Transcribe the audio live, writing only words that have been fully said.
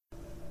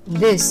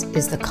This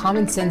is the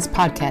Common Sense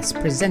Podcast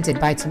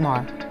presented by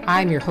Tamar.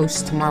 I'm your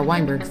host, Tamar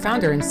Weinberg,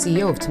 founder and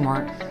CEO of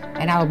Tamar,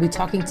 and I will be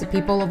talking to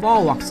people of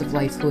all walks of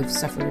life who have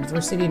suffered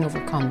adversity and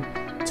overcome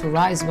to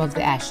rise above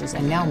the ashes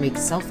and now make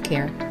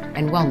self-care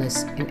and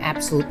wellness an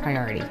absolute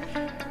priority.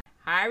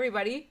 Hi,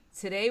 everybody.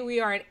 Today we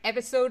are in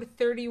episode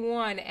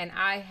 31, and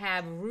I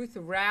have Ruth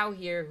Rao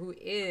here,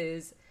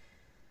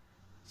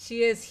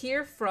 she is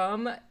here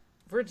from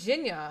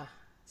Virginia.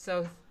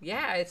 So,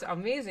 yeah, it's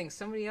amazing.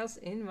 Somebody else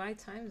in my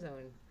time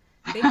zone.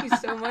 Thank you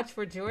so much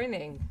for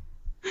joining.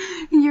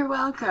 You're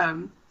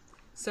welcome.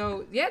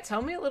 So, yeah,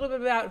 tell me a little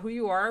bit about who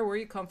you are, where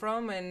you come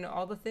from, and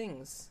all the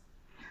things.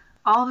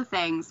 All the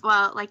things.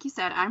 Well, like you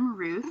said, I'm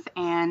Ruth,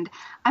 and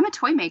I'm a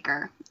toy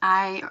maker.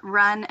 I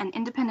run an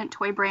independent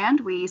toy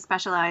brand. We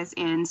specialize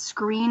in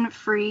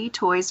screen-free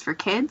toys for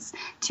kids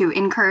to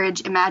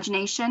encourage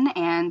imagination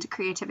and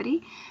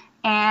creativity.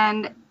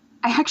 And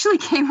I actually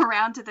came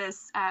around to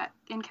this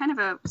in kind of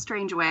a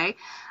strange way.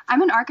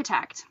 I'm an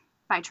architect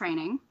by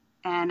training,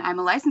 and I'm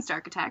a licensed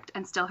architect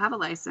and still have a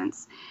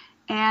license.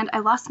 And I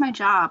lost my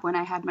job when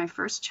I had my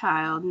first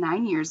child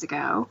 9 years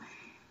ago.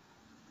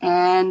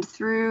 And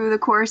through the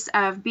course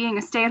of being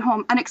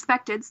a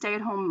unexpected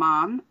stay-at-home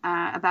mom,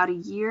 about a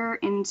year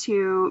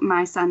into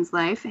my son's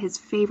life, his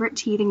favorite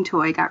teething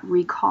toy got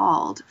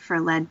recalled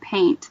for lead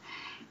paint.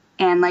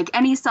 And like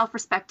any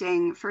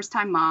self-respecting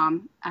first-time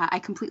mom, I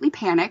completely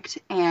panicked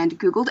and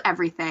Googled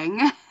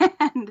everything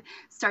and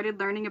started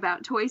learning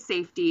about toy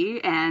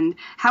safety and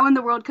how in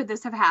the world could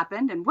this have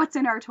happened and what's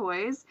in our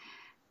toys.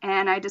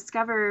 And I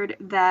discovered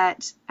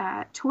that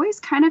toys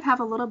kind of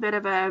have a little bit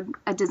of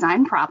a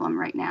design problem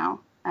right now.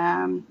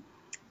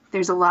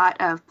 There's a lot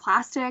of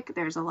plastic,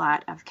 there's a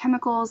lot of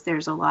chemicals,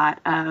 there's a lot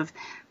of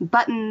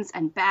buttons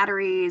and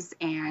batteries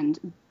and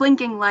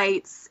blinking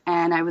lights,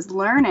 and I was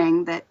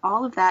learning that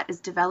all of that is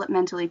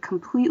developmentally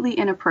completely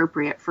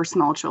inappropriate for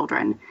small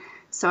children.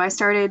 So I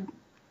started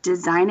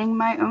designing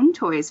my own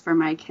toys for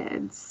my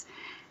kids.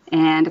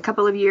 And a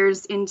couple of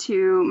years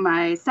into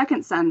my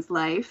second son's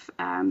life,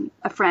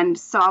 a friend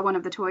saw one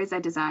of the toys I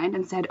designed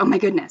and said, "Oh my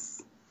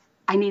goodness,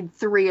 I need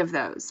 3 of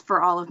those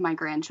for all of my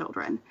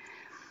grandchildren."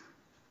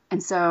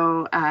 And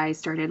so I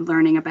started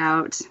learning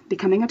about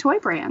becoming a toy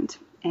brand,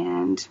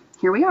 and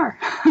here we are.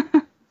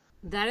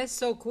 That is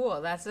so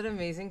cool. That's an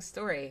amazing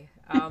story.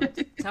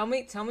 Tell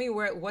me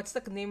what's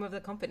the name of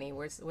the company?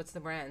 What's the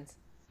brand?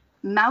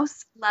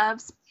 Mouse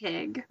Loves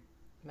Pig.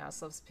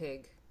 Mouse Loves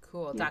Pig.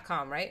 Cool. Yeah.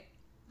 .com, right?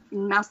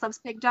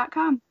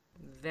 mouselovespig.com.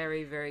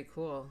 Very, very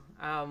cool.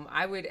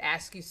 I would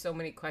ask you so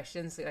many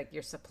questions, like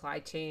your supply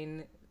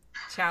chain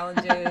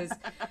challenges,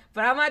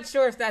 but I'm not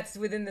sure if that's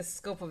within the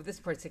scope of this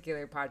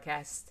particular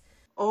podcast.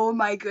 Oh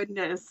my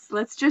goodness.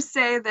 Let's just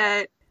say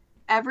that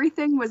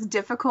everything was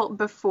difficult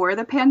before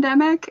the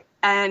pandemic,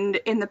 and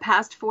in the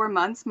past 4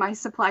 months, my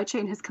supply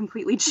chain has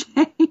completely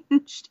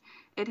changed.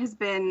 It has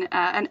been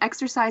an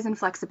exercise in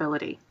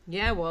flexibility.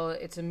 Yeah, well,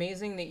 it's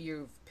amazing that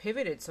you've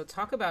pivoted. So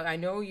talk about, I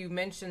know you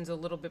mentioned a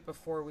little bit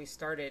before we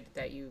started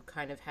that you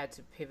kind of had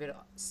to pivot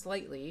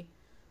slightly.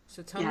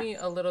 So tell me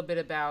a little bit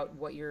about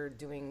what you're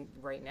doing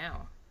right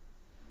now.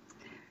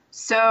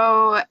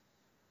 So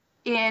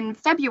in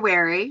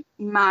February,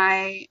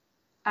 my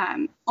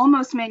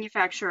almost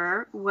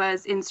manufacturer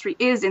is in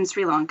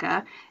Sri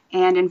Lanka,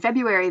 and in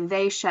February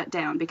they shut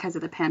down because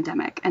of the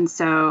pandemic. And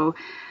so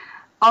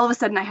all of a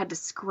sudden I had to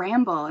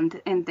scramble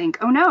and think,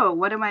 oh no,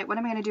 what am I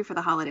going to do for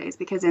the holidays?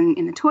 Because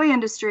in the toy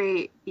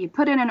industry, you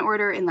put in an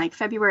order in like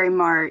February,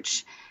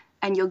 March,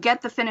 and you'll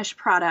get the finished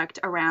product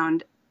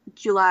around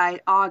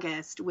July,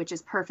 August, which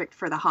is perfect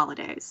for the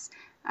holidays.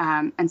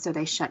 And so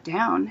they shut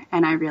down,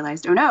 and I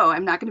realized, oh no,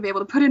 I'm not going to be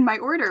able to put in my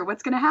order.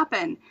 What's going to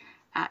happen?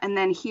 And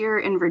then here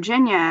in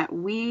Virginia,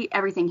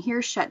 everything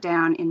here shut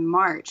down in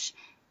March.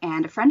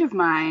 And a friend of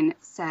mine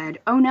said,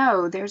 oh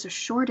no, there's a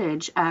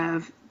shortage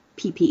of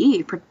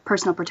PPE,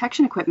 personal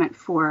protection equipment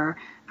for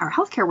our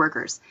healthcare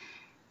workers.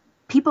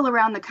 People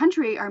around the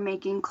country are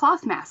making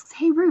cloth masks.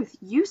 Hey, Ruth,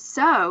 you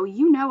sew,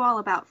 you know all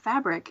about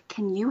fabric.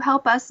 Can you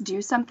help us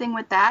do something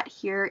with that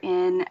here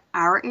in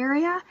our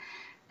area?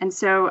 And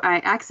so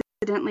I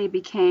accidentally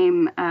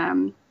became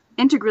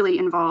integrally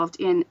involved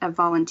in a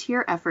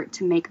volunteer effort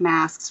to make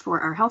masks for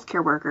our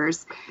healthcare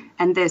workers.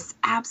 And this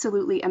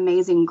absolutely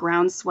amazing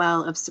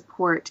groundswell of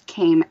support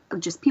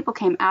people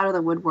came out of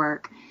the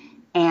woodwork.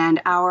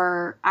 And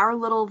our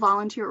little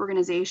volunteer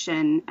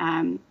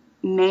organization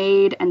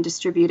made and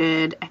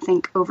distributed, I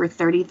think, over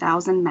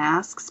 30,000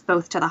 masks,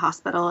 both to the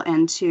hospital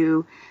and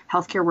to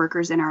healthcare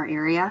workers in our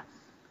area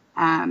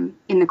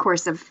in the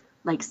course of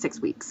like 6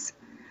 weeks.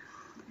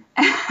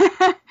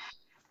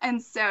 And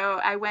so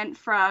I went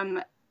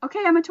from,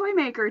 okay, I'm a toy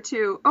maker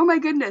to, oh my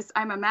goodness,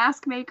 I'm a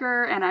mask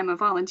maker and I'm a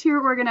volunteer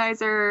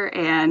organizer.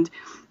 And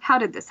how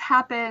did this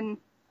happen?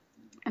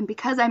 And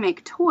because I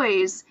make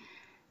toys,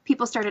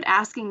 people started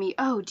asking me,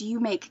 oh, do you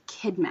make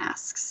kid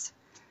masks?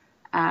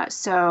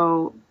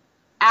 So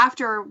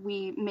after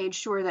we made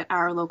sure that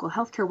our local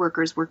healthcare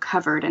workers were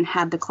covered and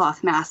had the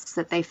cloth masks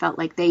that they felt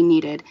like they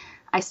needed,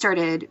 I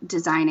started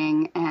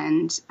designing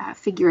and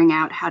figuring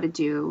out how to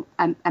do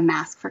a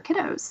mask for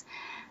kiddos.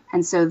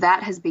 And so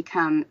that has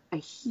become a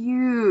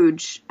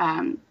huge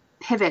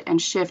pivot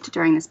and shift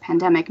during this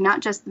pandemic,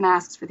 not just the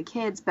masks for the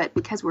kids, but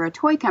because we're a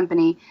toy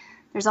company,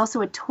 there's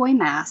also a toy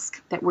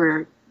mask that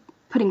we're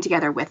putting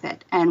together with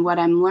it. And what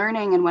I'm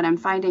learning and what I'm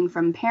finding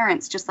from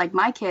parents, just like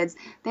my kids,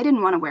 they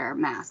didn't want to wear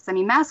masks. I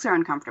mean, masks are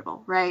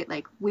uncomfortable, right?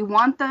 Like, we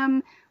want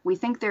them. We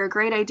think they're a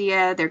great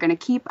idea. They're going to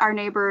keep our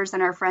neighbors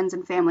and our friends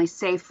and family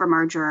safe from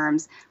our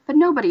germs, but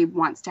nobody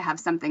wants to have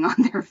something on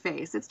their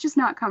face. It's just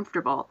not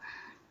comfortable.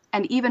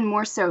 And even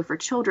more so for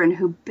children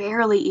who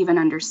barely even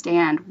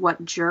understand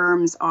what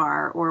germs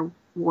are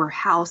or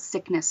how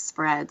sickness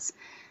spreads.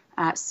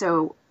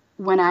 So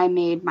when I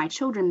made my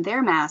children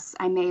their masks,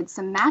 I made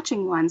some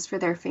matching ones for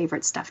their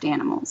favorite stuffed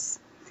animals.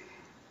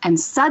 And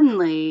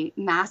suddenly,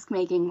 mask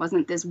making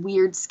wasn't this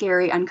weird,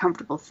 scary,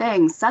 uncomfortable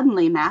thing.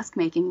 Suddenly, mask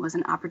making was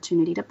an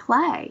opportunity to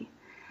play.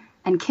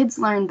 And kids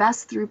learn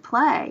best through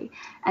play.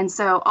 And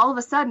so all of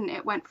a sudden,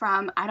 it went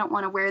from, I don't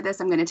want to wear this,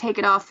 I'm going to take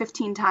it off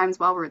 15 times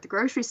while we're at the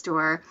grocery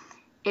store.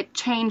 It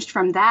changed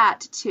from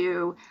that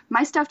to,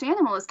 my stuffed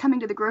animal is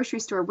coming to the grocery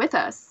store with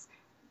us,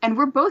 and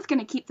we're both going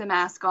to keep the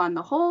mask on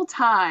the whole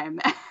time.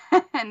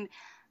 And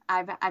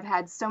I've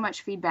had so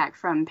much feedback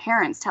from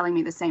parents telling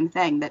me the same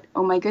thing, that,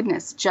 oh my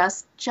goodness,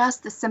 just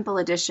the simple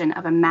addition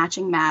of a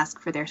matching mask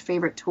for their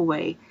favorite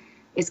toy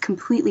is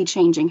completely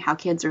changing how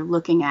kids are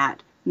looking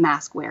at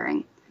mask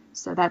wearing.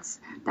 So that's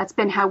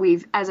been how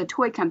we've, as a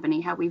toy company,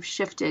 how we've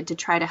shifted to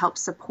try to help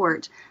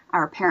support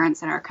our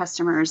parents and our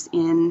customers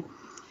in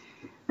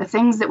the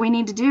things that we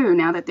need to do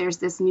now that there's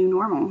this new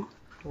normal.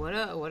 What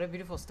a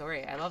beautiful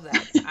story. I love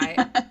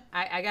that.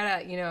 I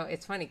gotta,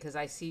 it's funny because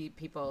I see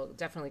people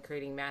definitely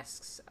creating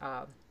masks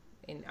on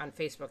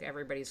Facebook.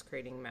 Everybody's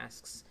creating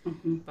masks,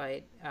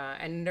 but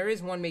and there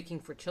is one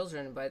making for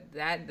children. But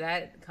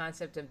that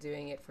concept of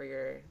doing it for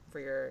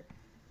your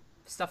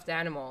stuffed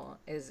animal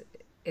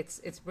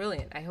it's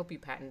brilliant. I hope you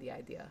patent the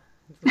idea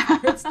before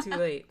it's too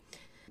late.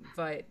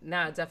 But no,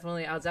 I'll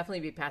definitely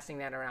be passing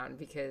that around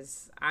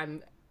because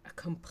I'm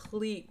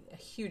a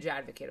huge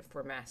advocate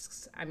for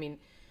masks. I mean,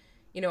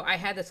 I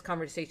had this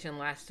conversation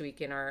last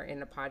week in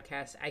the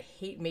podcast. I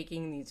hate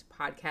making these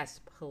podcasts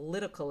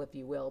political, if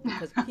you will,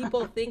 because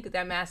people think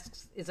that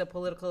masks is a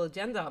political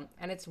agenda,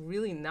 and it's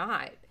really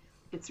not.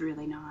 It's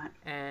really not.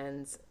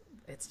 And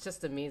it's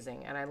just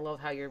amazing. And I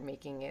love how you're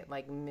making it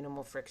like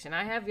minimal friction.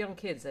 I have young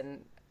kids,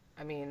 and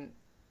I mean,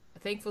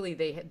 thankfully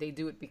they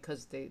do it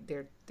because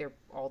they're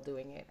all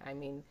doing it. I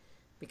mean,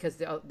 because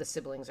the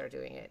siblings are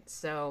doing it.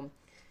 So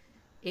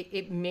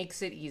it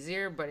makes it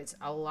easier, but it's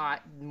a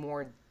lot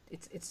more.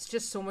 It's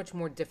just so much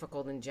more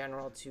difficult in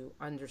general to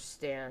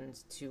understand,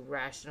 to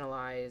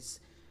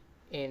rationalize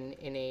and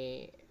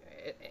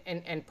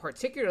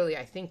particularly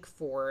I think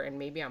and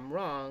maybe I'm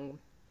wrong,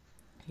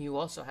 you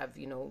also have,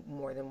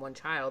 more than one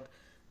child,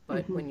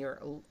 but when you're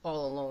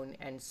all alone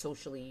and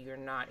socially you're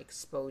not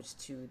exposed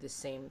to the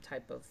same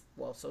type of,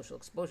 social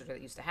exposure that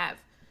you used to have.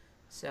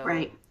 So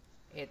right.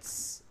 I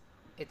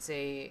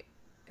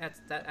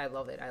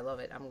love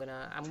it. I'm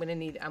gonna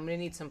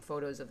need some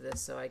photos of this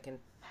so I can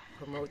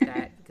promote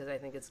that because I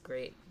think it's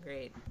great.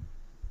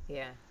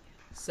 Yeah.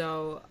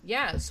 So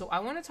I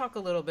want to talk a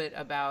little bit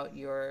about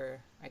your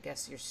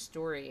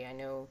story. I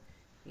know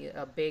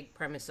a big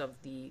premise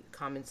of the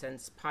Common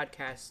Sense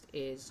podcast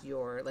is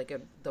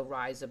the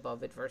rise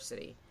above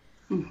adversity.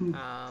 And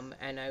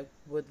I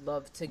would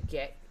love to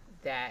get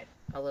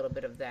a little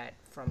bit of that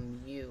from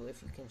you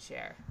if you can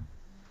share.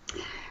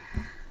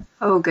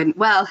 Oh, good.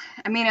 Well,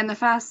 I mean, in the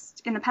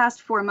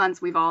past 4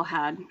 months, we've all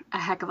had a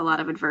heck of a lot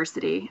of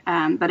adversity.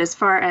 But as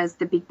far as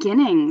the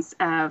beginnings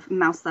of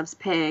Mouse Loves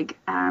Pig,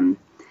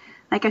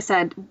 like I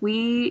said,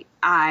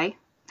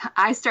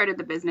 I started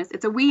the business.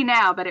 It's a we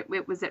now, but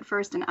it was at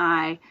first an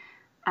I,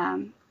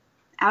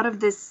 out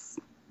of this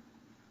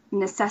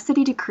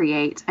necessity to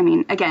create. I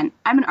mean, again,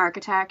 I'm an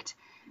architect.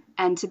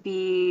 And to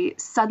be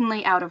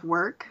suddenly out of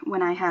work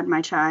when I had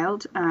my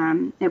child,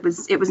 it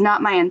was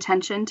not my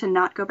intention to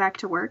not go back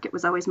to work. It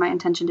was always my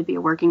intention to be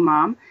a working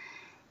mom.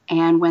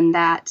 And when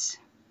that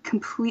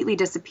completely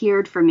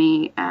disappeared for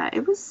me,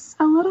 it was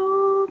a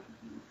little,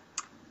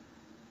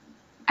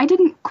 I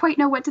didn't quite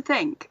know what to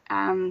think.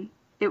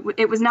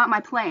 It was not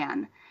my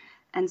plan.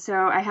 And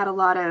so I had a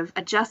lot of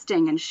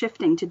adjusting and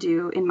shifting to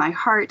do in my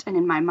heart and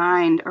in my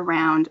mind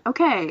around,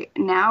 okay,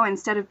 now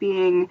instead of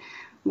being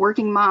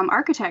working mom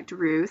architect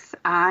Ruth,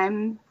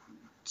 I'm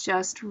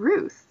just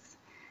Ruth.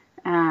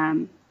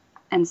 And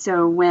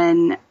so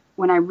when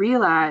I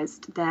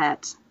realized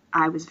that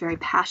I was very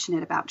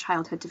passionate about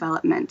childhood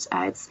development,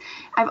 I've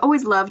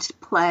always loved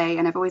play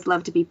and I've always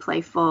loved to be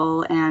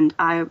playful. And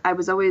I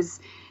was always,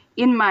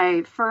 in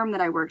my firm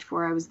that I worked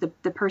for, I was the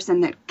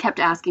person that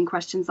kept asking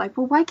questions like,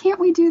 well, why can't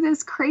we do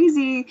this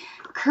crazy,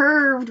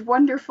 curved,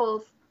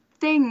 wonderful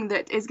thing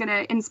that is going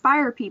to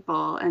inspire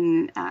people?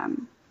 And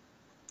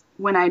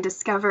when I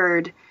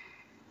discovered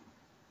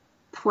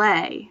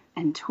play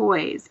and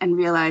toys and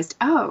realized,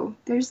 oh,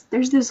 there's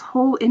this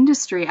whole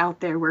industry out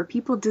there where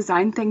people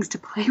design things to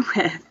play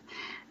with.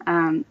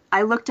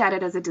 I looked at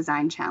it as a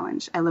design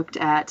challenge. I looked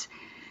at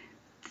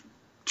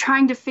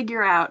trying to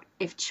figure out,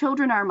 if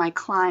children are my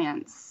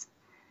clients,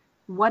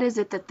 what is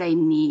it that they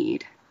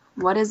need?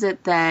 What is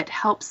it that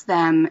helps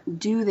them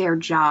do their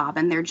job?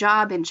 And their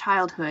job in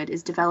childhood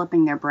is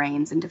developing their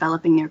brains and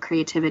developing their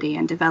creativity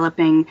and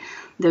developing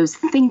those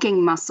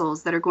thinking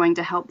muscles that are going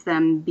to help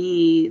them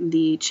be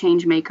the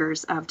change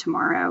makers of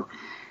tomorrow.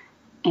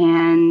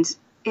 And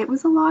it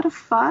was a lot of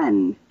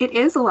fun. It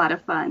is a lot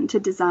of fun to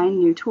design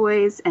new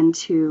toys and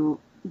to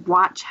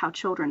watch how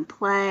children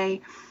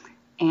play.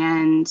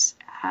 And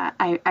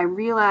I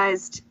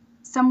realized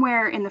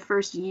somewhere in the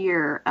first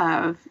year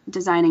of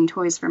designing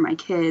toys for my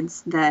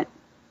kids that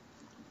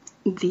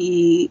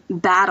the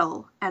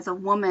battle as a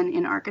woman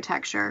in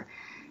architecture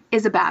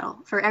is a battle.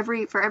 For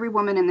every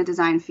woman in the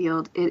design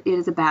field, it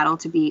is a battle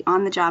to be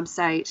on the job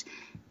site,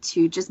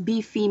 to just be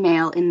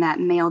female in that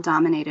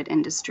male-dominated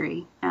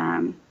industry.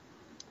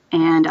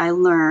 And I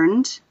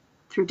learned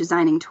through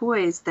designing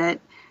toys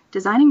that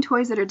designing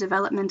toys that are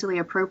developmentally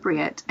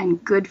appropriate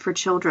and good for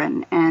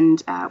children,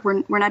 and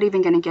we're not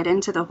even going to get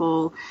into the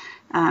whole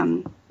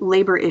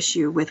labor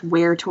issue with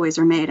where toys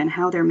are made and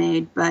how they're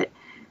made, but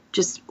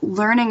just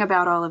learning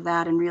about all of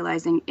that and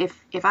realizing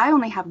if I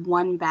only have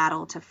one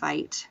battle to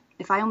fight,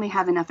 if I only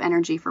have enough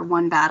energy for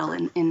one battle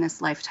in this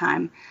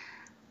lifetime,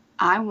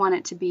 I want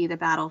it to be the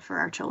battle for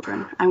our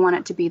children. I want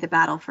it to be the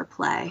battle for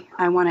play.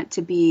 I want it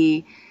to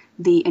be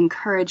the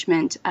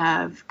encouragement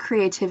of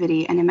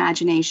creativity and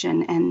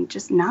imagination and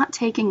just not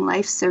taking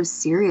life so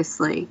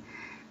seriously.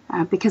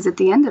 Because at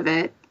the end of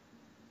it,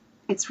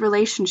 it's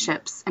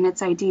relationships and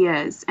it's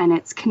ideas and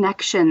it's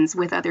connections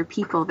with other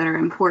people that are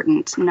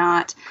important,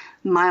 not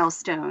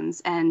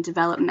milestones and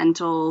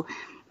developmental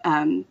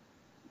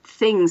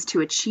things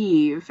to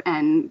achieve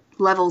and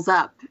levels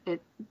up.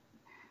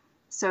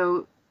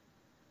 So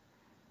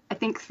I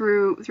think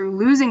through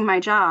losing my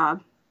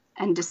job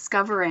and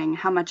discovering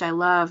how much I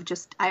love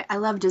I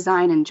love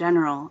design in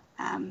general,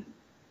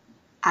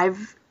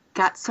 I've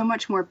got so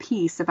much more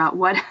peace about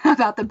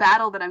about the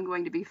battle that I'm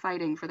going to be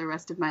fighting for the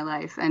rest of my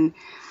life. And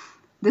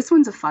this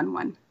one's a fun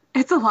one.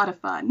 It's a lot of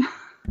fun.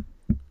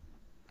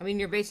 I mean,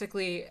 you're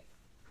basically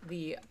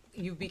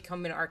you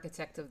become an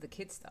architect of the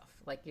kids stuff.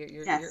 Like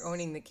you're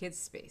owning the kids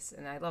space,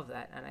 and I love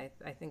that, and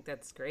I think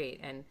that's great.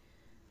 And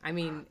I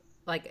mean,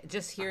 like,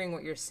 just hearing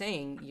what you're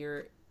saying,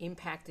 you're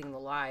impacting the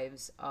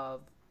lives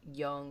of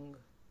young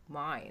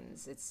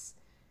minds.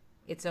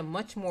 It's a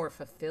much more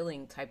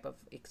fulfilling type of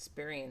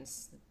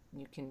experience.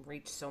 You can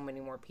reach so many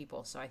more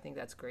people. So I think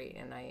that's great,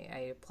 and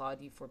I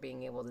applaud you for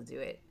being able to do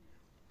it.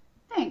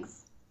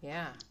 Thanks.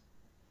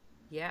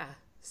 Yeah.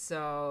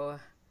 So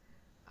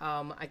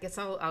I guess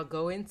I'll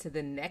go into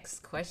the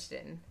next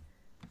question.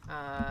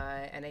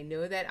 And I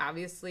know that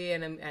obviously,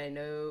 and I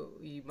know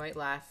you might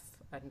laugh.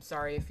 I'm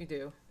sorry if you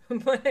do,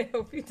 but I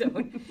hope you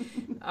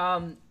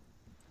don't.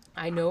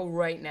 I know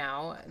right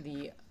now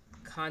the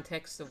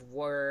context of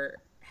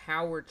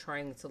how we're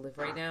trying to live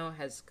right now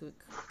has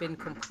been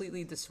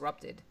completely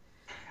disrupted.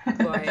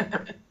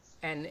 But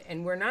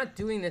and we're not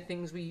doing the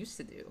things we used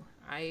to do.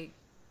 I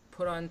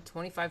put on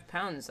 25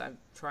 pounds. I'm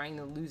trying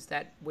to lose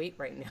that weight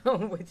right now,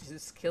 which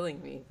is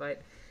killing me.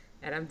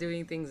 And I'm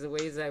doing things the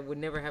ways I would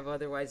never have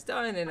otherwise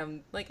done. And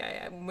I'm like,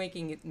 I'm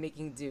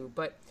making do.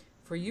 But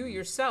for you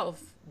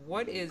yourself,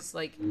 what is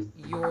like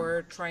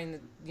your trying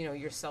to,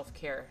 your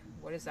self-care?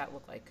 What does that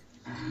look like?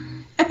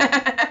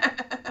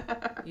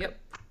 Yep.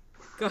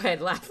 Go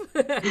ahead, laugh.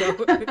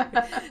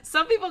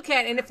 Some people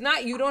can't, and if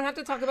not, you don't have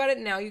to talk about it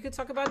now. You could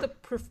talk about the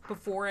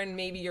before and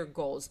maybe your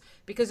goals.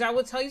 Because I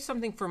will tell you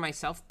something for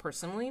myself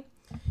personally.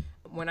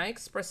 When I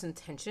express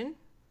intention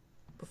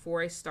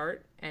before I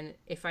start, and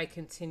if I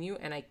continue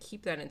and I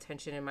keep that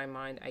intention in my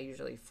mind, I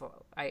usually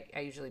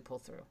pull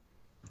through.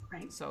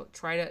 Right. So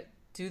try to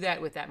do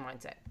that with that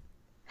mindset.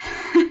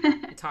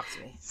 Talk to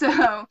me.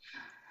 So,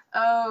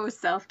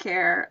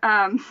 self-care.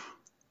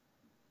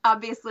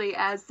 Obviously,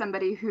 as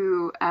somebody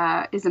who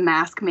is a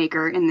mask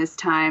maker in this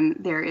time,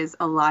 there is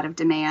a lot of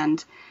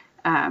demand.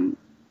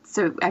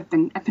 So I've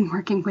been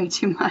working way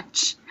too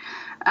much.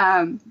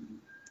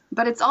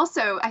 But it's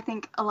also, I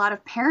think a lot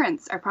of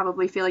parents are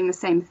probably feeling the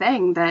same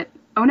thing, that,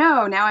 oh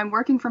no, now I'm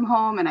working from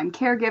home and I'm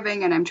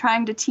caregiving and I'm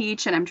trying to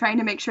teach and I'm trying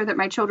to make sure that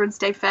my children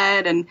stay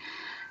fed, and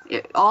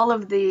all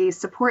of the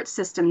support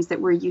systems that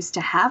we're used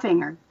to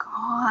having are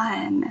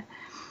gone.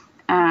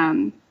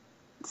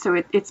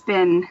 So it's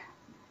been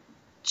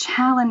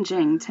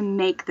challenging to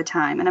make the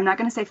time, and I'm not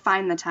going to say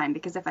find the time,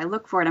 because if I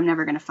look for it, I'm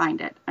never going to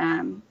find it.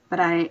 But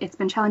it's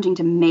been challenging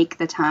to make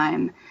the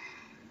time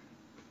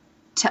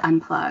to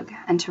unplug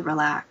and to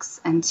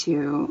relax and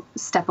to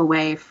step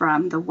away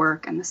from the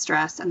work and the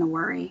stress and the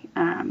worry.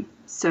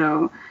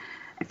 So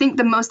I think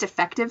the most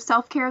effective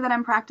self-care that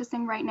I'm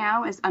practicing right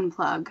now is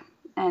unplug.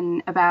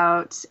 And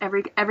about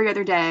every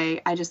other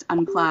day, I just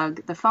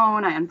unplug the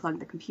phone, I unplug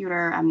the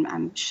computer,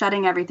 I'm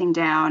shutting everything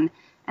down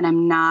and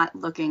I'm not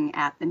looking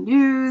at the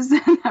news,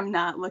 and I'm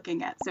not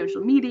looking at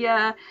social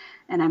media,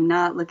 and I'm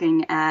not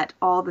looking at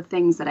all the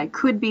things that I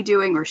could be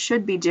doing or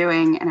should be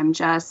doing, and I'm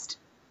just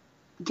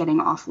getting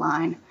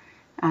offline.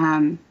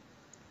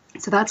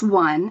 So that's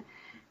one.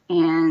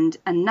 And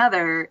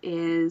another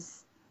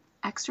is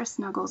extra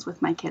snuggles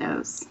with my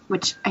kiddos,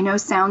 which I know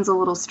sounds a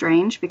little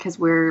strange because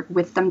we're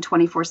with them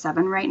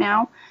 24/7 right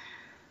now.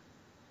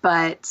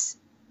 But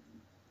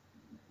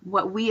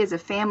what we as a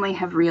family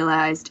have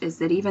realized is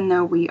that even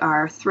though we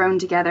are thrown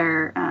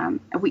together,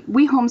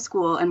 we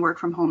homeschool and work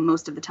from home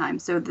most of the time.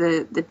 So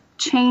the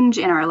change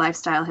in our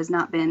lifestyle has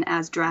not been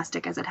as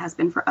drastic as it has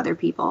been for other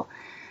people.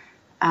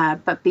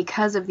 But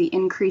because of the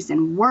increase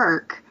in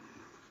work,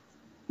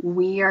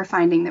 we are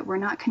finding that we're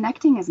not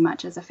connecting as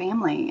much as a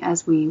family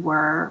as we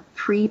were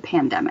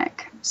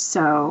pre-pandemic.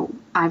 So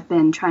I've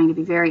been trying to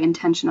be very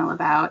intentional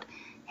about,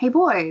 hey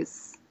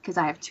boys, because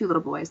I have two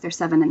little boys, they're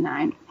 7 and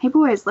 9. Hey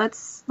boys,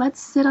 let's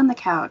sit on the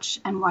couch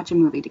and watch a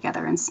movie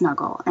together and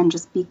snuggle and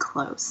just be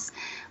close.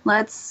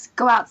 Let's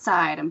go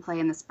outside and play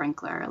in the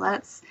sprinkler.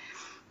 Let's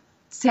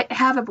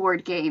have a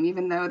board game,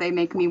 even though they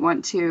make me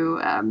want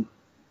to.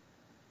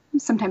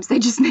 Sometimes they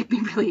just make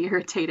me really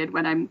irritated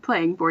when I'm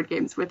playing board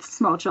games with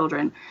small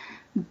children.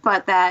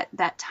 But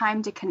that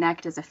time to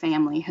connect as a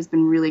family has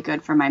been really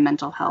good for my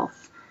mental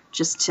health,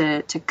 just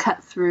to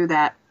cut through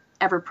that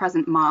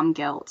ever-present mom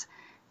guilt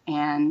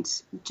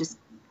and just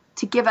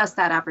to give us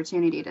that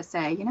opportunity to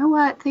say, you know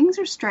what, things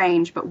are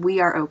strange, but we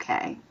are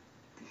okay.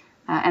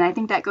 And I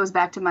think that goes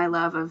back to my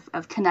love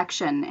of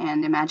connection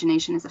and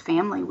imagination as a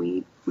family.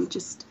 We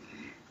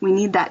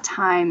need that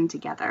time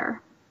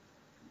together.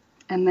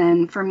 And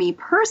then for me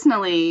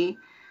personally,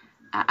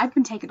 I've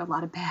been taking a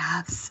lot of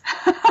baths.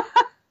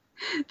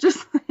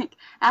 Just like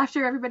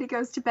after everybody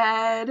goes to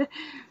bed,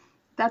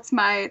 that's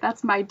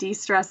my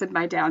de-stress and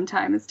my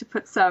downtime, is to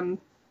put some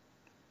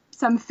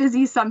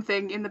fizzy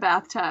something in the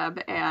bathtub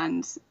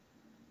and,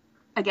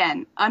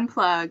 again,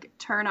 unplug,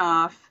 turn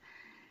off.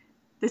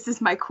 This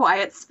is my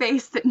quiet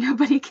space that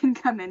nobody can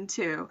come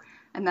into.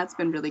 And that's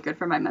been really good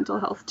for my mental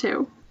health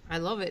too. I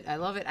love it.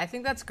 I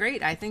think that's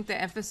great. I think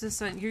the emphasis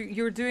on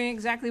you're doing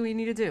exactly what you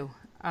need to do.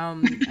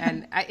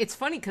 And it's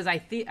funny because I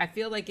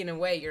feel like in a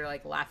way you're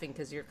like laughing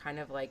because you're kind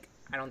of like,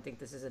 I don't think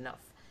this is enough.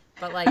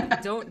 But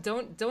like,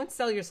 don't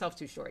sell yourself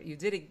too short. You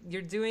did it.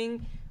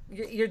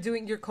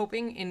 You're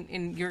coping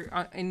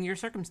in your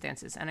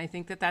circumstances, and I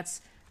think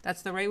that's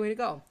the right way to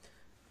go.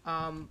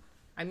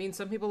 I mean,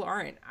 some people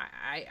aren't.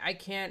 I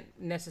can't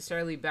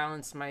necessarily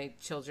balance my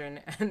children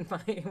and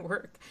my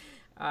work.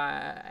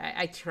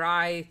 I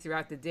try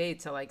throughout the day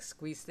to like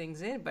squeeze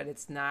things in, but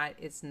it's not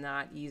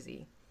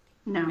easy.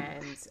 No.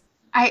 And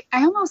I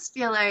almost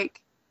feel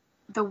like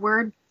the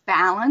word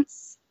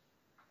balance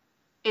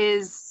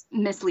is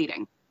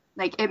misleading.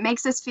 Like, it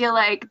makes us feel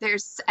like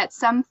there's at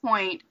some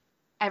point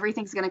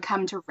everything's going to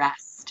come to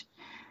rest.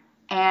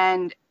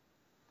 And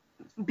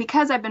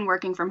because I've been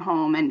working from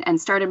home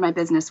and started my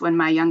business when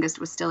my youngest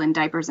was still in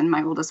diapers and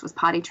my oldest was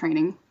potty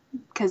training,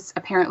 because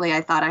apparently I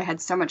thought I had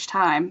so much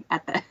time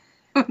at the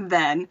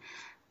then.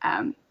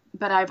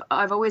 But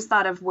I've always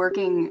thought of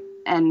working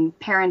and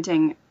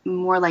parenting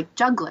more like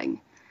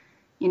juggling.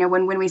 You know,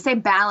 when we say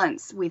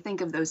balance, we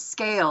think of those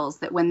scales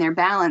that when they're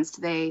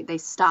balanced, they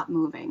stop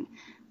moving.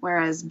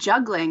 Whereas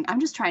juggling,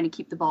 I'm just trying to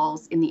keep the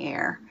balls in the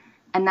air.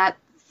 And that,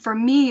 for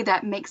me,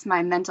 that makes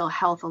my mental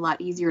health a lot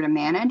easier to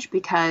manage,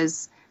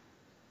 because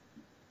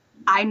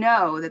I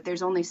know that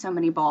there's only so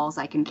many balls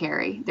I can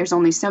carry. There's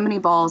only so many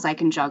balls I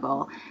can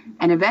juggle.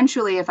 And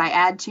eventually, if I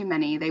add too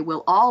many, they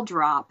will all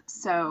drop.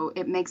 So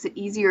it makes it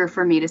easier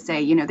for me to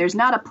say, you know, there's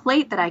not a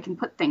plate that I can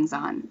put things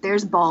on.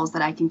 There's balls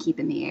that I can keep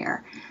in the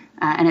air.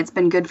 And it's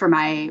been good for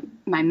my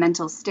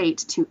mental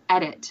state to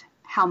edit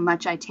how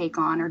much I take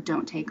on or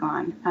don't take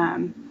on.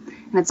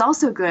 And it's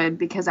also good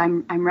because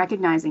I'm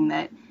recognizing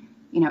that,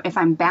 you know, if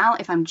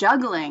I'm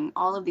juggling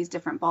all of these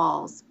different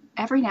balls,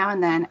 every now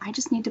and then I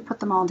just need to put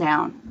them all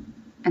down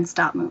and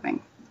stop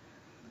moving.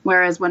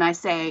 Whereas when I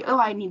say, oh,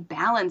 I need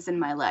balance in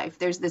my life,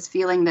 there's this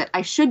feeling that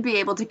I should be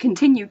able to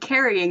continue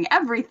carrying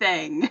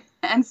everything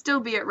and still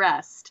be at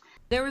rest.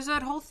 there was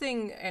that whole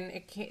thing,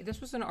 and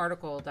this was an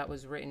article that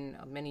was written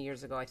many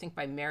years ago, I think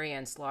by Mary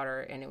Ann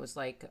Slaughter, and it was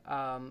like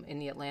in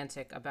the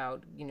Atlantic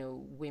about, you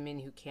know, women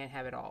who can't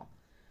have it all.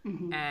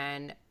 Mm-hmm.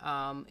 And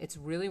it's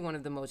really one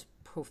of the most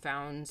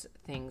profound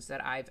things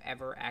that I've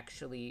ever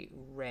actually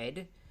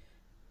read.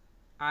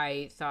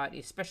 I thought,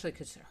 especially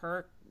because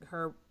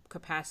her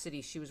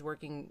capacity, she was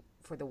working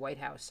for the White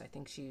House. I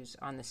think she was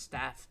on the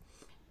staff,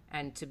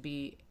 and to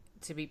be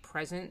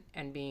present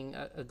and being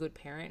a good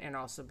parent and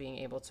also being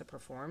able to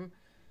perform,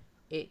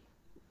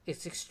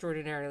 it's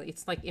extraordinarily,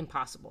 it's like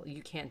impossible.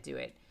 You can't do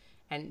it.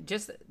 And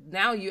just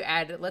now you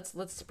add,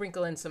 let's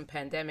sprinkle in some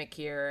pandemic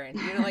here, and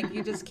you know, like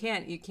you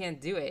can't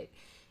do it.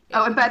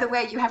 Oh, and by the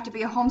way, you have to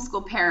be a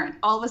homeschool parent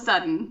all of a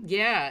sudden.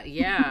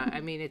 Yeah. I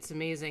mean, it's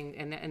amazing,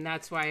 and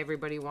that's why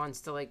everybody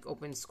wants to like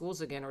open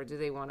schools again, or do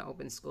they want to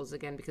open schools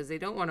again because they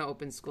don't want to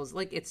open schools?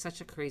 Like, it's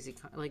such a crazy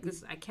like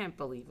this. I can't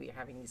believe we're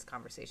having these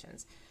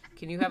conversations.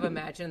 Can you have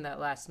imagined that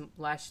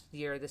last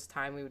year this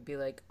time we would be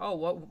like, oh,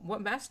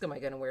 what mask am I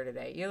going to wear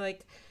today? You're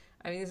like,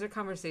 I mean, these are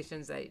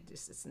conversations that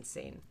just it's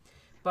insane.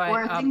 But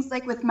Or things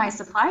like with my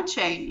supply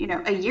chain,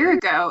 a year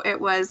ago it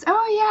was,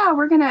 oh yeah,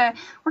 we're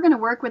gonna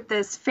work with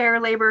this fair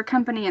labor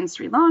company in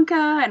Sri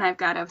Lanka, and I've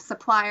got a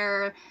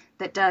supplier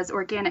that does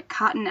organic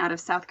cotton out of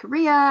South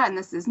Korea, and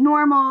this is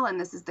normal, and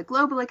this is the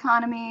global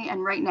economy.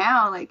 And right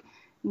now, like,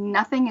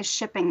 nothing is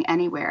shipping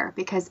anywhere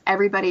because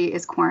everybody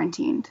is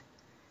quarantined.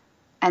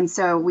 And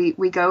so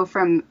we go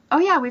from, oh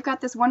yeah, we've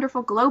got this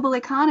wonderful global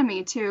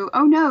economy to,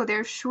 oh no,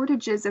 there's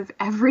shortages of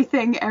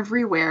everything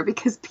everywhere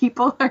because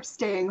people are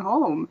staying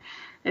home.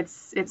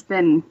 It's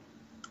been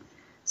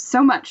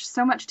so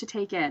much to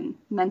take in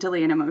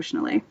mentally and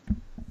emotionally.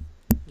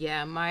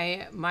 yeah,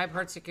 my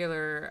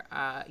particular,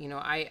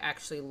 I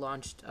actually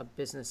launched a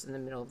business in the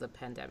middle of the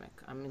pandemic.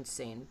 I'm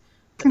insane.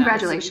 But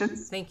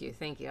Congratulations. thank you.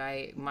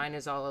 Mine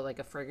is all like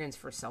a fragrance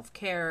for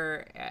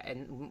self-care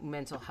and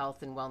mental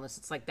health and wellness.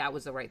 It's like that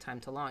was the right time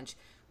to launch.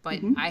 But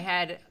I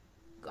had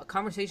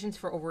conversations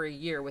for over a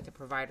year with a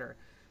provider,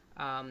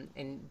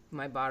 and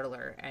my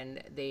bottler,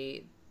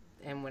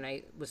 and when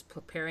I was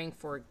preparing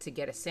to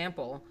get a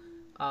sample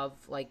of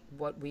like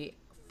what we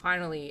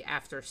finally,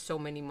 after so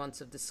many months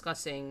of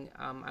discussing,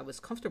 I was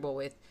comfortable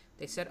with,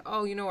 they said,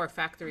 oh, our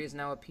factory is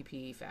now a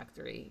PPE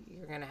factory.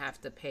 You're going to have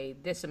to pay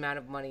this amount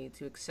of money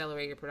to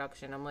accelerate your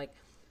production. I'm like,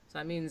 so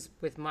that means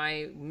with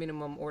my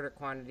minimum order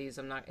quantities,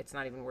 it's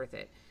not even worth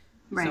it.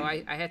 Right. So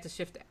I had to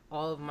shift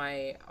all of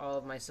my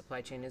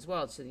supply chain as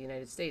well to the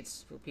United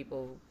States for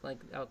people like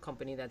a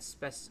company that's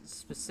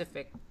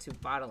specific to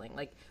bottling.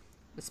 Like,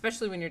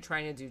 especially when you're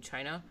trying to do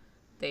China,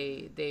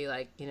 they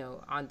like,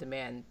 on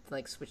demand,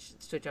 like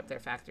switch up their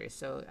factories.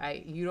 So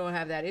you don't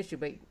have that issue,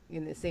 but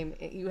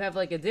you have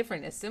like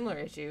a similar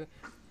issue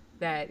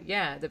that,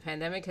 yeah, the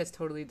pandemic has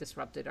totally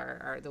disrupted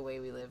the way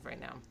we live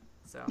right now.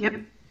 So, yep.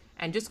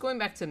 And just going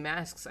back to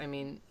masks, I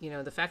mean,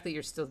 the fact that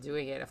you're still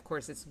doing it, of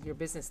course, it's your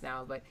business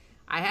now, but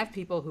I have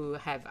people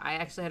I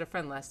actually had a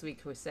friend last week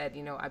who said,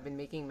 I've been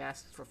making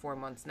masks for 4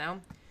 months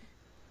now.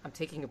 I'm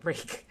taking a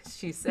break.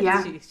 She said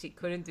she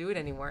couldn't do it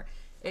anymore.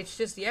 It's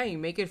just, you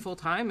make it full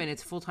time, and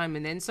it's full time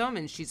and then some,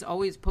 and she's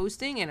always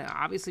posting, and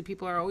obviously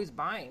people are always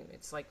buying.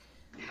 It's like,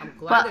 I'm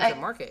glad there's a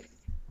market.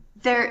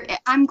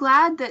 I'm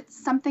glad that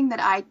something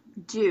that I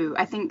do,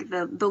 I think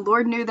the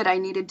Lord knew that I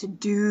needed to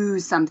do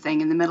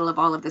something in the middle of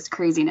all of this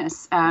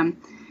craziness.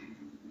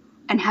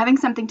 And having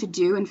something to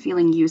do and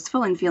feeling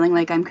useful and feeling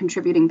like I'm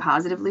contributing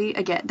positively,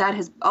 again, that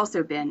has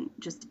also been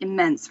just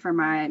immense for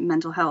my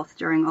mental health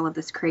during all of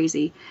this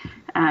crazy.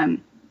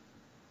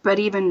 But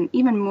even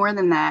more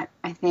than that,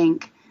 I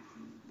think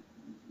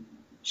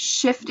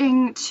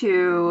shifting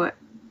to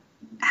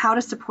how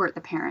to support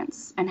the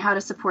parents and how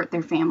to support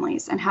their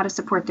families and how to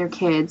support their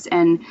kids,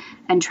 and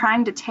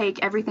trying to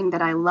take everything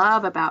that I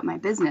love about my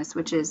business,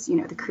 which is,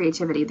 the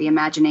creativity, the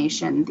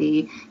imagination,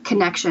 the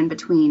connection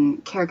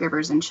between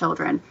caregivers and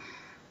children,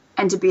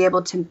 and to be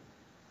able to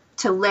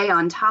lay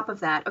on top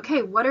of that,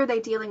 okay, what are they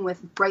dealing with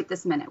right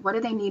this minute? What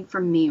do they need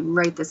from me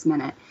right this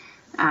minute?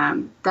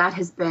 That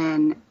has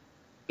been,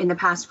 in the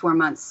past 4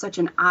 months, such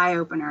an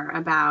eye-opener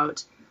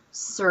about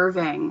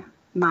serving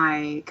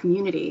my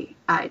community.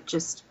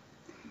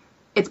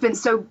 It's been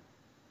so,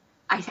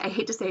 I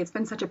hate to say it's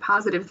been such a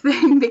positive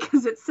thing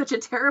because it's such a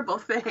terrible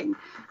thing.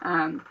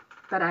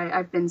 But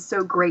I've been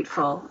so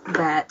grateful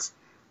that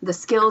the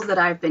skills that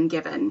I've been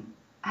given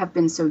have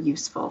been so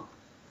useful.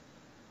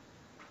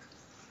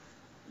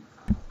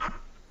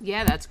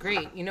 Yeah, that's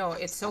great.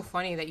 It's so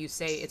funny that you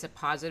say it's a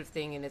positive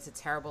thing and it's a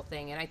terrible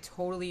thing. And I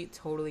totally,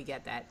 totally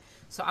get that.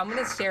 So I'm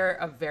going to share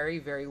a very,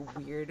 very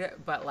weird,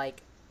 but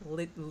like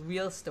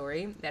real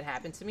story that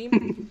happened to me.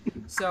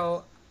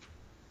 So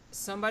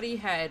somebody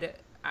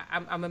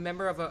I'm a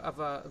member of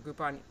a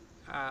group on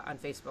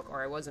Facebook,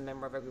 or I was a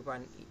member of a group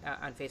on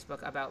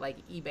Facebook about like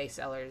eBay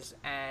sellers.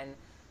 And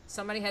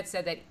somebody had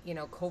said that,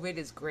 COVID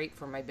is great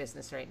for my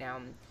business right now.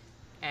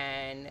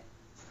 And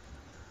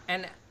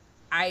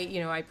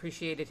I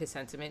appreciated his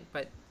sentiment,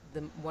 but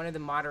one of the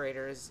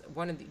moderators,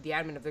 the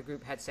admin of the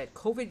group had said,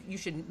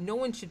 no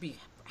one should be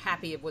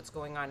happy of what's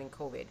going on in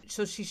COVID.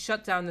 So she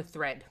shut down the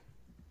thread.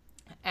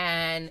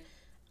 And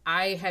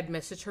I had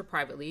messaged her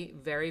privately,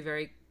 very,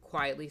 very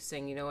quietly,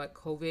 saying, you know what,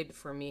 COVID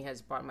for me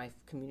has brought my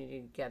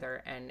community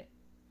together. And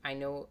I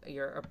know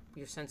your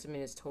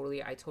sentiment is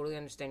I totally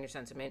understand your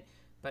sentiment,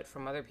 but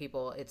from other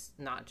people, it's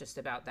not just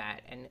about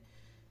that.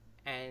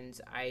 And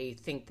I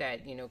think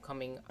that,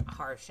 coming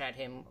hard at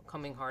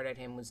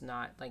him was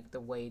not like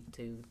the way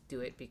to do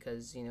it,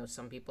 because,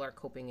 some people are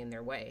coping in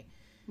their way.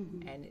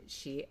 And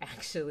she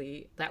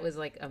actually, that was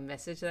like a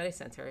message that I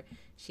sent her.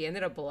 She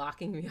ended up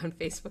blocking me on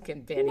Facebook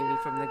and banning me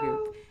from the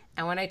group.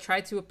 And when I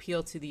tried to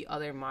appeal to the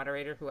other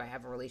moderator who I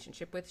have a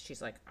relationship with,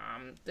 she's like,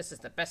 this is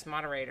the best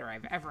moderator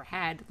I've ever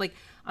had. Like,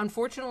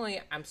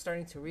 unfortunately, I'm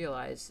starting to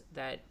realize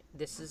that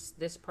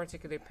this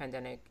particular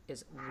pandemic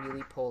is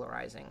really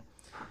polarizing.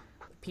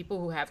 People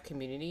who have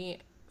community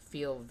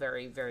feel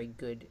very, very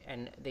good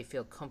and they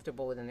feel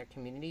comfortable within their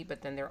community,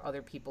 but then there are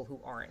other people who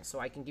aren't. So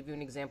I can give you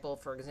an example,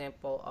 for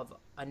example, of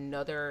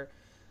another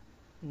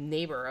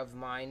neighbor of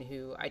mine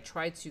who I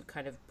tried to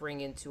kind of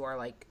bring into our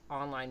like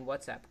online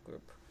WhatsApp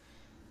group.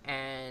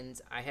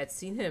 And I had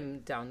seen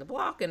him down the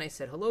block and I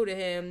said hello to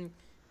him.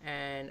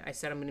 And I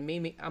said, I'm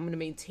going to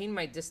maintain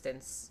my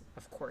distance,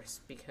 of course,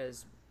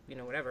 because,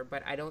 whatever,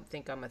 but I don't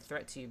think I'm a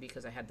threat to you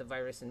because I had the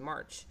virus in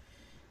March.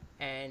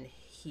 And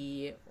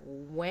he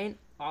went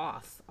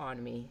off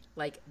on me.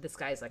 Like, this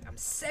guy's like, I'm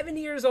 70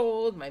 years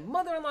old. My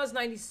mother-in-law's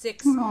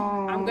 96.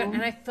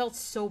 And I felt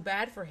so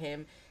bad for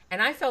him.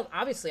 And I felt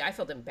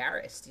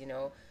embarrassed,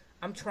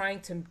 I'm trying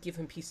to give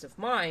him peace of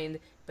mind.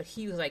 But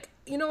he was like,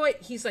 you know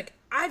what? He's like,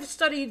 I've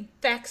studied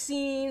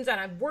vaccines and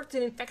I've worked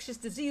in infectious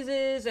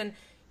diseases and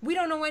we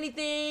don't know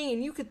anything.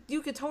 And you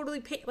could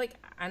totally pay. Like,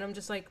 and I'm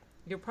just like,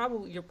 you're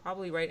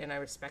probably right. And I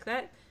respect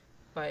that.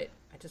 But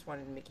I just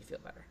wanted to make you feel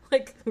better.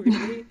 Like,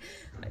 really?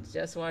 I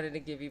just wanted to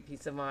give you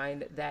peace of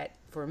mind that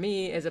for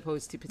me, as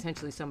opposed to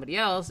potentially somebody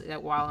else,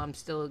 that while I'm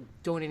still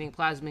donating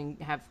plasma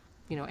and have,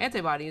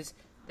 antibodies,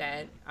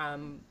 that,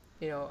 I'm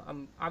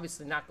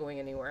obviously not going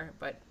anywhere,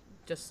 but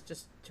just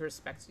to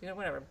respect,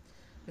 whatever.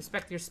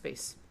 Respect your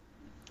space.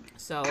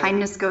 So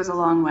kindness goes a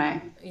long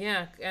way.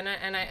 Yeah. And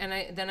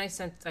I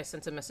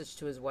sent a message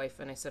to his wife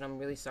and I said, I'm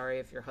really sorry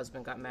if your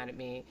husband got mad at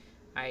me.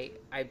 I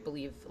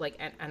believe, like,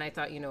 and I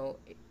thought,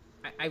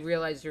 I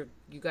realized you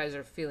guys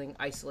are feeling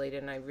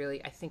isolated, and I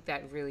think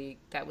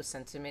that was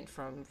sentiment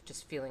from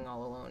just feeling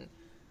all alone,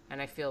 and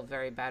I feel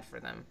very bad for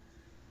them,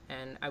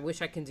 and I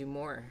wish I can do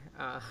more.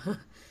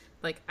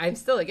 Like, I'm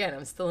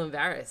still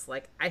embarrassed.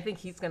 Like, I think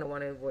he's gonna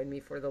want to avoid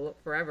me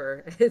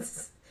forever.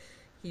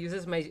 He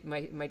uses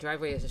my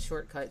driveway as a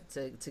shortcut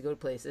to go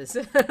places.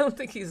 I don't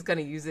think he's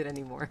gonna use it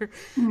anymore.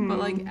 But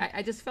like,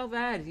 I just felt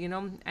bad,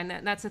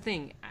 and that's the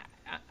thing.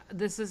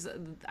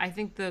 I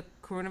think the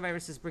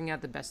coronavirus is bringing out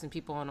the best in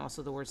people and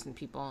also the worst in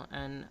people.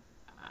 And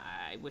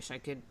I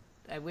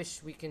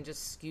wish we can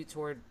just skew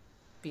toward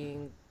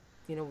being,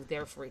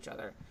 there for each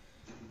other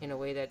in a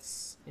way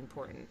that's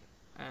important.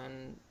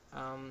 And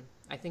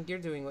I think you're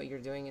doing what you're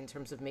doing in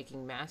terms of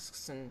making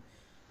masks and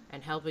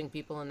helping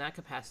people in that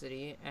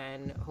capacity.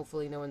 And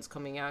hopefully no one's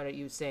coming out at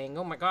you saying,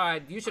 oh my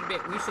God, you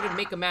shouldn't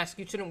make a mask.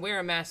 You shouldn't wear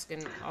a mask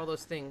and all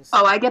those things.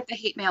 Oh, I get the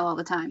hate mail all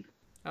the time.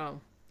 Oh,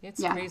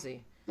 it's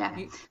crazy. Yeah.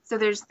 So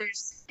there's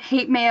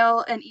hate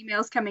mail and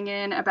emails coming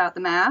in about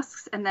the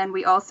masks. And then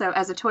we also,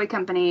 as a toy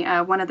company,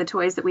 one of the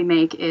toys that we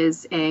make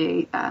is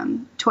a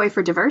toy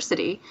for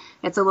diversity.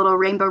 It's a little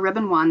rainbow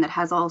ribbon wand that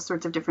has all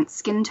sorts of different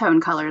skin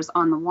tone colors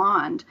on the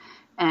wand.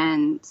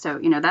 And so,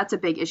 that's a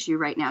big issue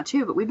right now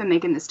too. But we've been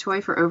making this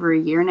toy for over a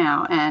year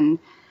now. And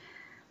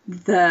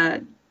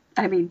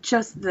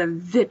just the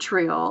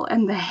vitriol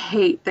and the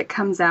hate that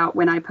comes out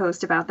when I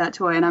post about that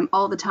toy. And I'm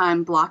all the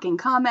time blocking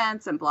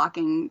comments and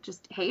blocking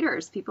just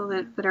haters, people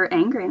that are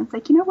angry. And it's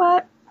like, you know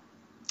what?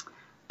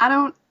 I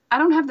don't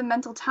have the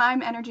mental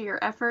time, energy, or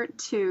effort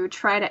to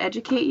try to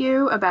educate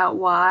you about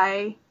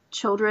why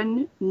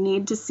children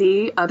need to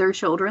see other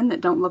children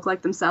that don't look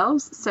like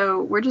themselves.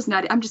 So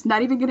I'm just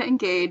not even going to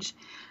engage.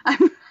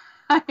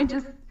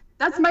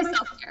 That's my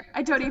self-care.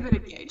 I don't even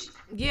engage.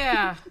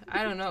 Yeah,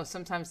 I don't know.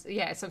 Sometimes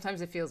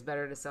it feels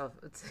better to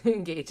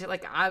engage.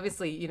 Like,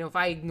 obviously, if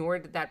I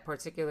ignored that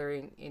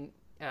particular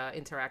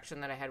interaction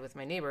that I had with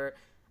my neighbor,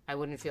 I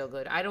wouldn't feel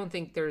good. I don't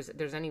think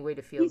there's any way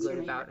to feel good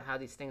about how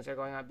these things are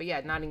going on. But yeah,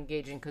 not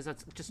engaging because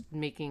that's just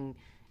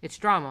it's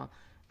drama.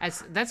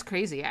 That's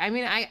crazy. I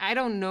mean, I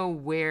don't know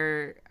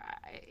where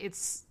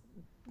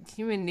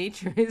human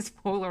nature is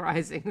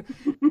polarizing.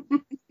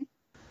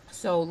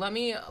 So let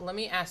me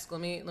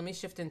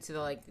shift into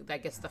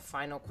the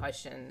final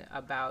question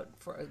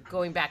for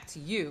going back to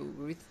you,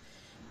 Ruth,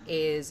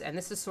 and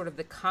this is sort of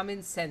the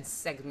common sense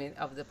segment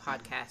of the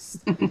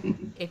podcast.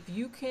 If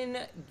you can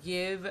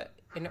give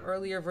an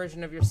earlier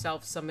version of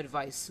yourself some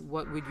advice,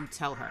 what would you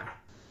tell her?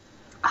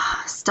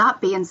 Stop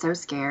being so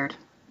scared.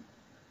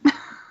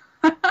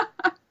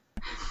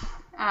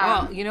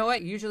 Well, you know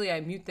what? Usually I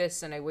mute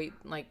this and I wait,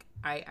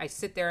 I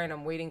sit there and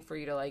I'm waiting for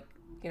you to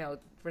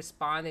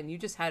respond, and you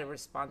just had a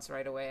response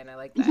right away, and I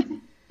like that.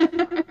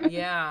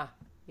 Yeah.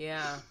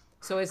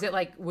 So is it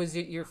was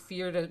it your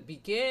fear to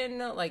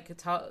begin?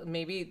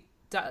 Maybe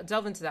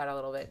delve into that a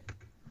little bit.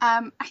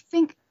 I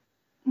think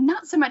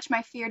not so much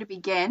my fear to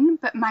begin,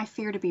 but my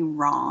fear to be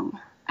wrong.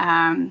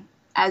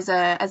 As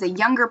a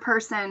younger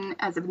person,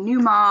 as a new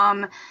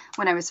mom,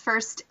 when I was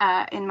first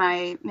in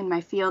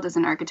my field as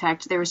an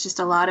architect, there was just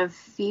a lot of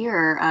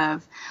fear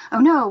of, oh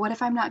no, what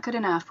if I'm not good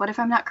enough? What if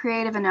I'm not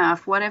creative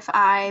enough? What if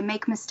I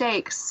make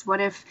mistakes? What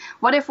if?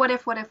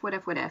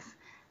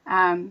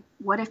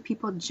 What if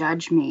people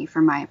judge me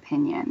for my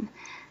opinion?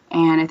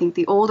 And I think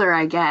the older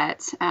I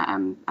get,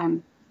 I'm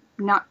on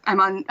I'm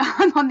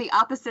on the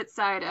opposite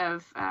side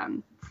of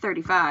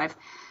 35.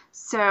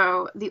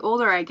 So the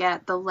older I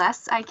get, the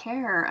less I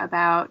care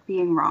about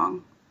being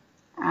wrong.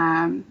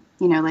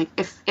 Like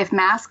if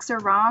masks are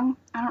wrong,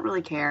 I don't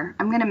really care.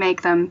 I'm going to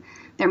make them.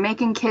 They're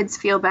making kids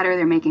feel better.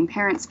 They're making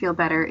parents feel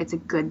better. It's a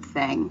good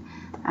thing.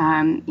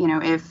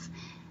 If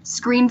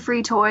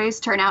screen-free toys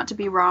turn out to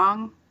be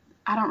wrong,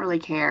 I don't really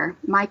care.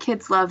 My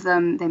kids love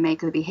them. They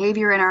make the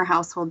behavior in our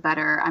household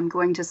better. I'm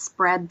going to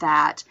spread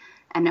that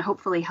and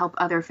hopefully help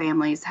other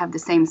families have the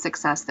same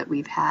success that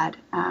we've had.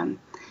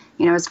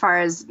 As far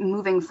as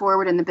moving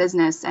forward in the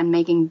business and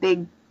making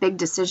big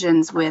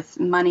decisions with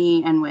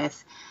money and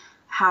with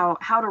how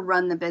to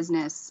run the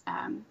business,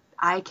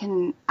 I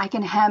can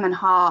hem and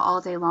haw all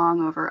day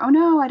long over, oh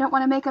no, I don't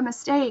want to make a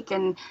mistake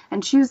and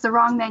choose the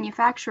wrong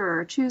manufacturer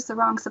or choose the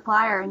wrong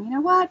supplier. And you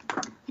know what?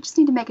 I just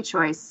need to make a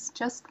choice.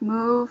 Just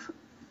move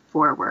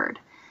forward.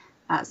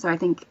 So I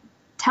think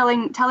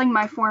telling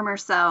my former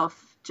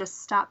self,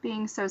 just stop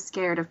being so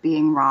scared of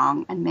being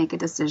wrong and make a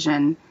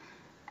decision.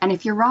 And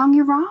if you're wrong,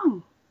 you're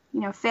wrong.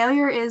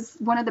 Failure is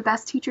one of the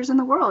best teachers in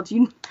the world.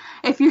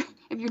 If you're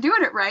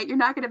doing it right, you're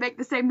not going to make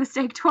the same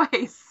mistake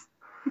twice.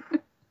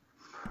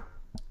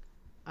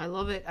 I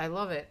love it.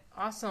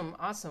 Awesome.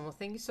 Well,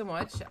 thank you so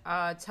much.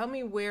 Tell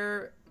me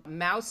where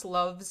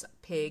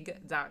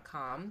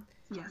mouselovespig.com.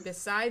 Yes.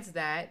 Besides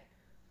that,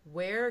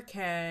 where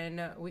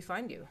can we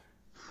find you?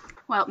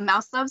 Well,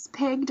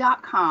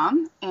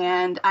 mouselovespig.com,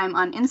 and I'm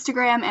on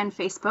Instagram and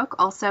Facebook,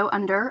 also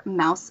under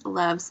Mouse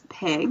Loves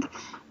Pig.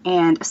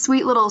 And a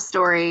sweet little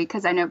story,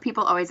 because I know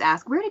people always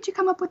ask, where did you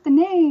come up with the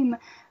name?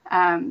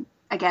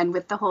 Again,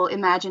 with the whole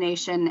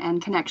imagination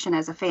and connection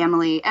as a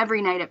family,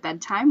 every night at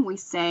bedtime we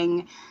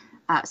sang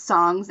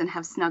songs and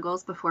have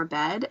snuggles before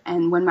bed.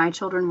 And when my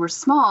children were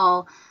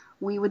small,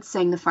 we would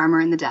sing The Farmer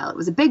in the Dell. It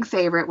was a big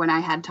favorite when I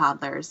had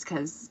toddlers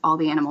because all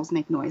the animals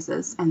make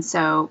noises. And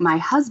so my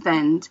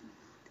husband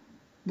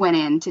went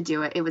in to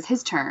do it. It was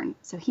his turn.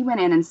 So he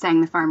went in and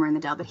sang The Farmer in the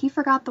Dell, but he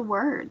forgot the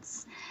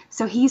words.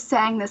 So he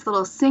sang this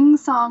little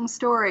sing-song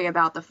story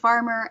about the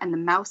farmer and the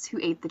mouse who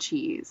ate the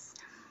cheese.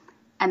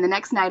 And the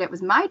next night it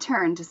was my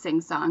turn to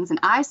sing songs, and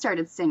I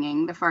started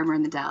singing The Farmer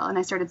in the Dell, and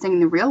I started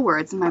singing the real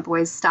words, and my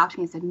boys stopped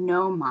me and said,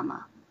 no,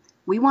 Mama,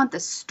 we want the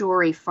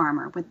story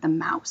farmer with the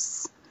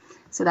mouse.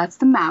 So that's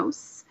the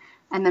mouse.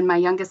 And then my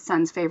youngest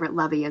son's favorite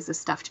lovey is a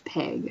stuffed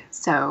pig.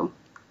 So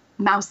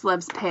Mouse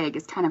Loves Pig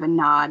is kind of a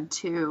nod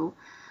to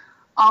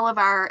all of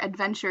our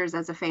adventures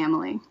as a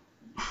family.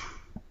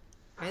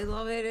 I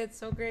love it. It's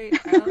so great.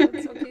 I love it.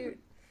 It's so cute.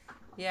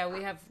 Yeah,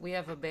 we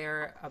have a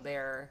bear,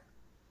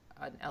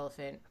 an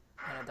elephant,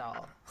 and a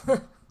doll.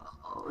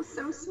 Oh,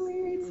 so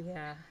sweet.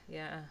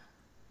 Yeah.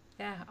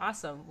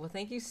 Awesome. Well,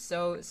 thank you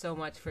so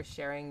much for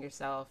sharing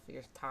yourself,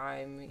 your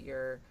time,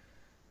 your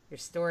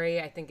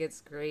story. I think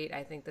it's great.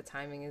 I think the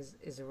timing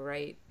is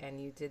right,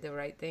 and you did the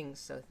right things.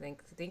 So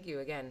thank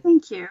you again.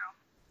 Thank you.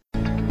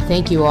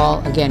 Thank you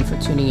all again for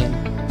tuning in.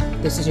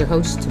 This is your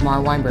host,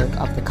 Tamar Weinberg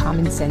of the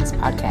Common Sense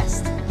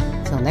Podcast.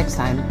 Till next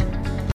time.